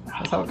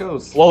 That's how it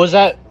goes. What was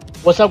that?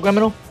 What's up,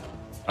 Criminal?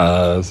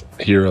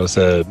 Hero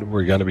said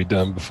we're gonna be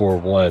done before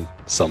 1.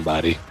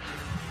 Somebody.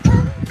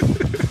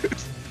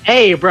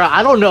 Hey, bro,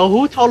 I don't know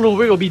who told him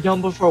we're gonna be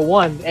done before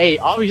 1. Hey,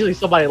 obviously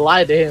somebody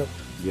lied to him.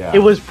 Yeah. It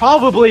was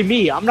probably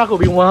me. I'm not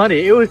gonna be 100.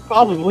 It was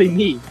probably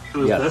me.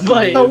 Yes.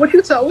 But So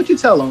what you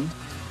tell them?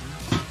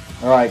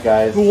 All right,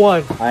 guys. who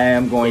won? I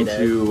am going Hey,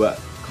 to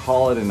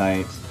call it a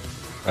night.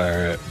 All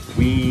right.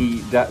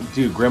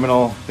 Dude,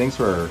 Griminal, thanks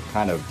for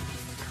kind of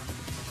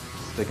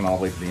sticking all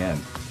the way to the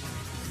end.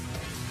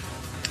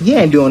 He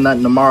ain't doing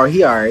nothing tomorrow.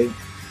 He alright.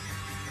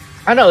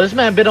 I know this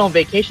man been on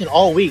vacation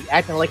all week,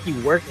 acting like he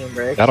working,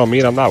 bro. That don't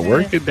mean I'm not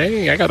working.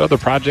 Dang, I got other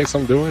projects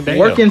I'm doing. Damn.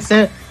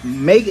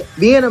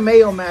 Being a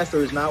Mayo master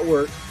is not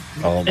work.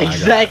 Oh my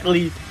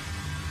Exactly.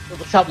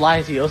 Stop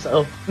lying to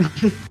yourself.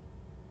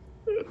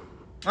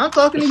 I'm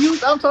talking to you.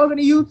 I'm talking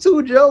to you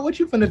too, Joe. What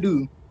you finna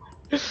do?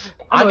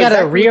 I know gotta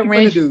exactly what you finna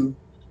rearrange. do.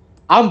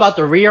 I'm about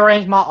to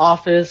rearrange my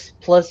office,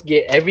 plus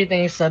get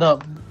everything set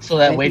up so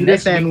that way Eat a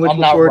next week sandwich I'm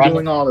not before running.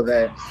 doing all of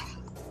that.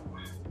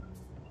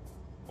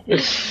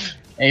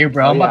 Hey,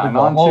 bro, I'm about to I'm go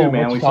on home. too,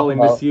 man. What We you totally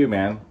talking miss you,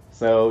 man.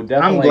 So I'm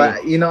definitely.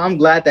 glad. I'm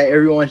glad that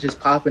everyone's just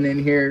popping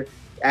in here.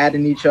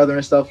 adding each other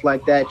and stuff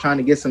like that, trying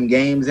to get some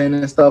games in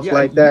and stuff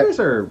like You that. guys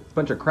are a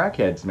bunch of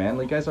crackheads, man.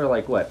 You guys are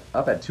like what?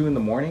 Up at 2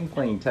 a.m.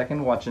 playing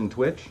Tekken, watching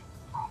Twitch.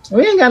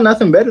 We ain't got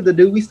nothing better to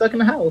do. We stuck in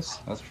the house.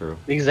 That's true.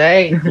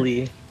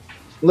 Exactly.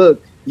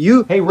 Look,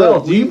 you. Hey, Rel,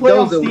 look, do you play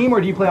on those Steam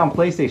or do you play on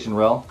PlayStation,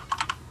 Rel?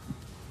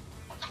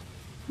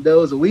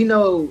 Those we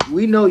know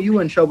you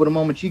in trouble the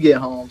moment you get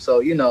home. So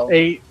you know.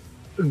 Hey,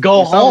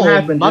 go If something home.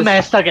 happened, My just-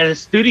 man's stuck at the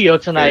studio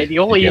tonight. The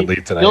only can't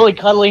leave tonight. the only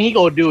cuddling he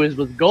gonna do is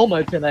with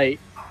Goma tonight.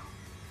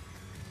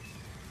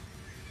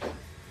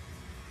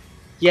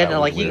 Yeah, That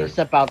no, was like he weird. can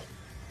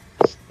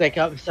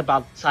step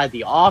outside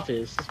the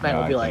office. This man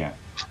No, will be I like, can't.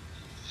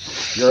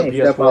 You're a Can't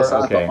step PS4?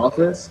 outside Okay. the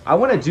office. I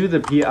want to do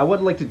the I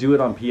would like to do it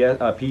on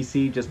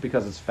PC just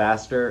because it's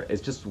faster.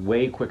 It's just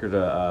way quicker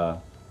to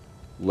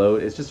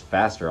load. It's just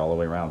faster all the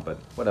way around, but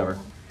whatever.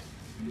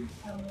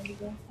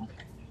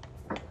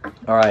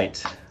 All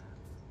right,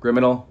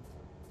 Criminal,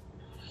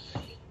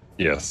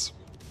 Yes.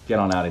 get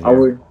on out of Are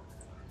here. we?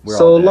 We're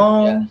So all dead.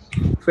 long,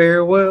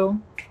 farewell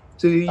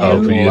to you,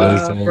 Oh, my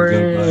yes,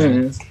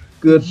 friends.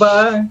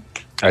 Goodbye.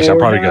 Actually, I'm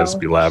probably For gonna now, just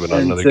be labbing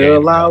on another until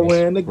game. I to be honest.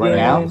 win again. Right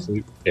now?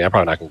 Yeah, I'm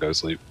probably not gonna go to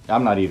sleep.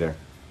 I'm not either.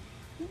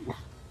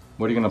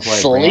 What are you gonna play?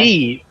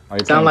 sleep. Are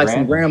you Sound playing like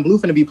some Grand? Grand Blue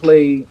finna be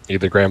played.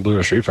 Either Grand Blue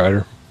or Street Fighter.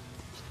 Or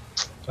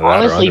that or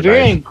Honestly, if Under you're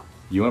Night. in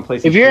You want to play?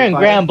 Some if you're Street in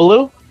Fighter? Grand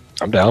Blue,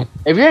 I'm down.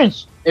 if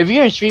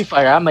you're in Street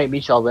Fighter, I might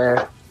meet y'all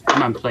there. I'm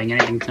not playing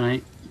anything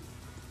tonight.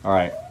 All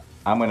right,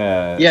 I'm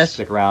gonna Yes.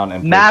 stick around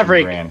and play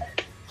Maverick. Some Grand.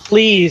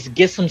 Please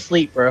get some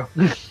sleep, bro.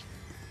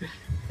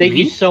 Thank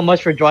Me? you so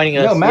much for joining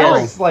us. No, Yes.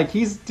 Maverick's like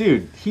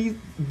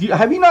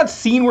have you not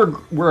seen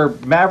where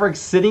Maverick's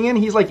sitting in?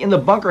 He's like in the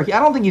bunker. I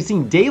don't think you've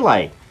seen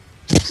daylight.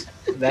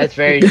 That's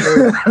very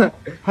true.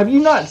 Have you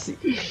not seen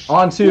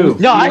on two?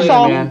 No, I See you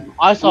saw. later, man.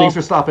 I saw. Thanks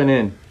for stopping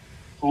in.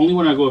 Only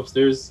when I go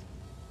upstairs.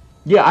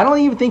 Yeah, I don't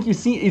even think you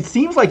see. It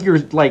seems like you're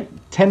like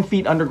 10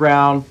 feet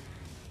underground.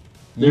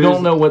 You There's-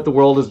 don't know what the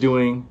world is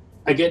doing.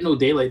 I get no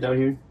daylight down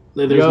here.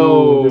 Like,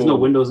 Yo. there's no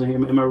windows in here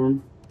in my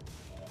room.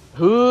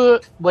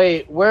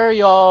 Wait, where are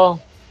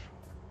y'all?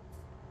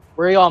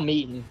 Where are y'all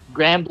meeting?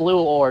 Grand Blue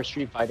or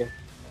Street Fighter?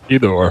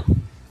 Either or.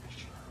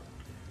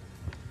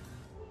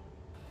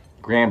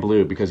 Grand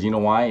Blue, because you know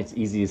why? It's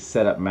easy to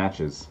set up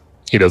matches.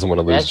 He doesn't want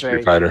to lose That's Street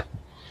very Fighter.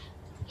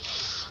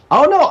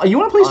 Oh no, you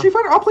want to play Street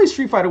Fighter? I'll play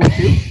Street Fighter with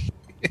you.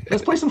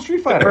 Let's play some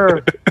Street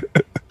Fighter.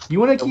 You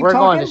want to keep We're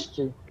going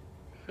talking?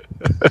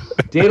 to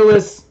Street.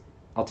 Daedalus,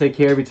 I'll take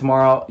care of you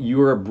tomorrow.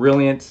 You are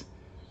brilliant.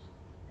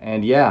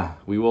 And yeah,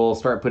 we will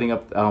start putting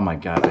up. Oh my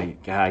god,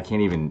 I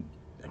can't even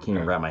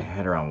wrap my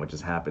head around what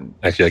just happened.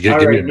 Actually, give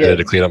me a Alright, minute yeah.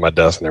 to clean up my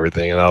desk and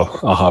everything, and I'll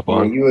hop Yeah,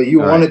 on.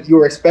 you All wanted right. you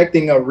were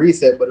expecting a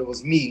reset, but it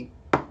was me.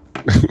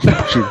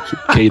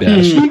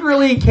 K-Dash.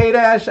 Secretly,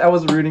 Kaydash, I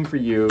was rooting for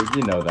you.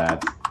 You know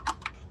that.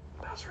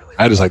 That was really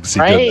I just like to see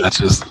Right? good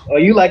matches. Oh,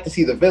 you like to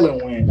see the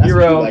villain win. That's what you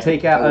Hero, like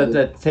take to out,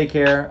 see. take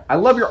care. I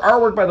love your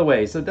artwork, by the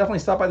way. So definitely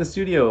stop by the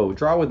studio,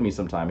 draw with me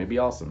sometime. It'd be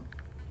awesome.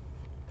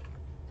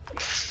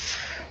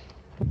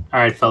 All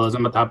right, fellas,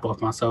 I'm gonna top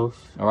off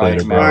myself. All right,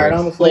 Later, bro. All right, Maverick.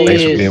 I'm a play.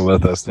 Thanks for Please. being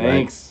with us tonight.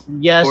 Thanks.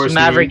 Yes, Of course,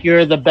 Maverick, man.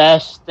 you're the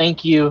best.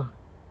 Thank you.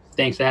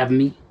 Thanks for having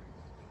me.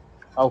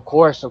 Of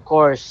course, of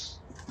course.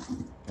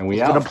 And we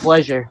It's been a out.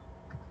 pleasure.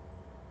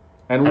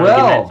 And Have a good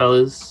night, well,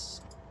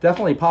 fellas.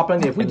 definitely pop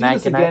in. If we Good do night,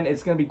 this good again, night.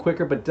 it's gonna be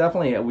quicker, but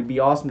definitely it would be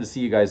awesome to see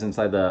you guys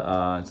inside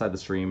the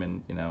stream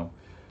and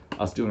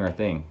us doing our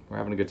thing. We're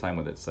having a good time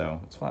with it,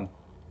 so it's fun.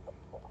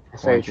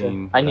 That's very true.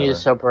 Quarantine, I need to whatever.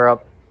 soap her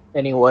up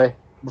anyway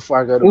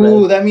before I go to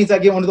Ooh, bed. that means I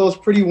get one of those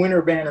pretty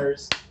winter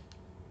banners.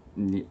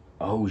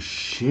 Oh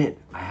shit!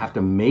 I have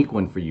to make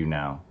one for you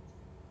now.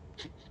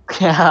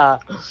 Yeah.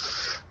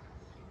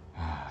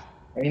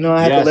 And, you know,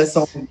 I have to let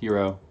someone.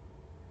 Hero.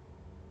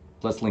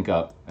 Let's link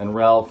up. And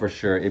Rel, for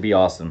sure. It'd be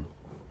awesome.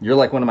 You're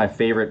like one of my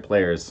favorite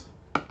players.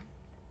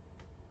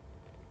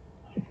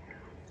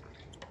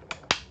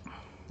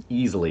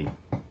 Easily.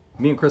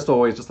 Me and Crystal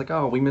always just like,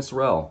 oh, we miss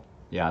Rel.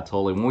 Yeah,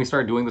 totally. When we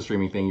started doing the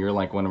streaming thing, you're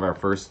like one of our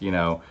first, when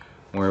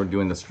we were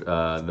doing this,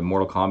 the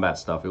Mortal Kombat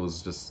stuff. It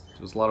was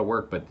a lot of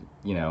work, but,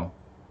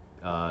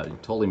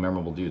 totally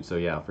memorable dude. So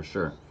yeah, for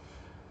sure.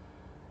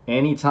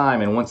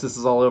 Anytime, and once this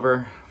is all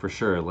over, for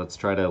sure, let's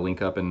try to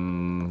link up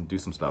and do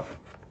some stuff.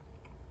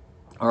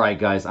 All right,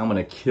 guys, I'm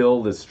gonna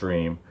kill this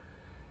stream.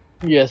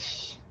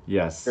 Yes.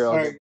 Yes. Sure, All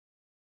right.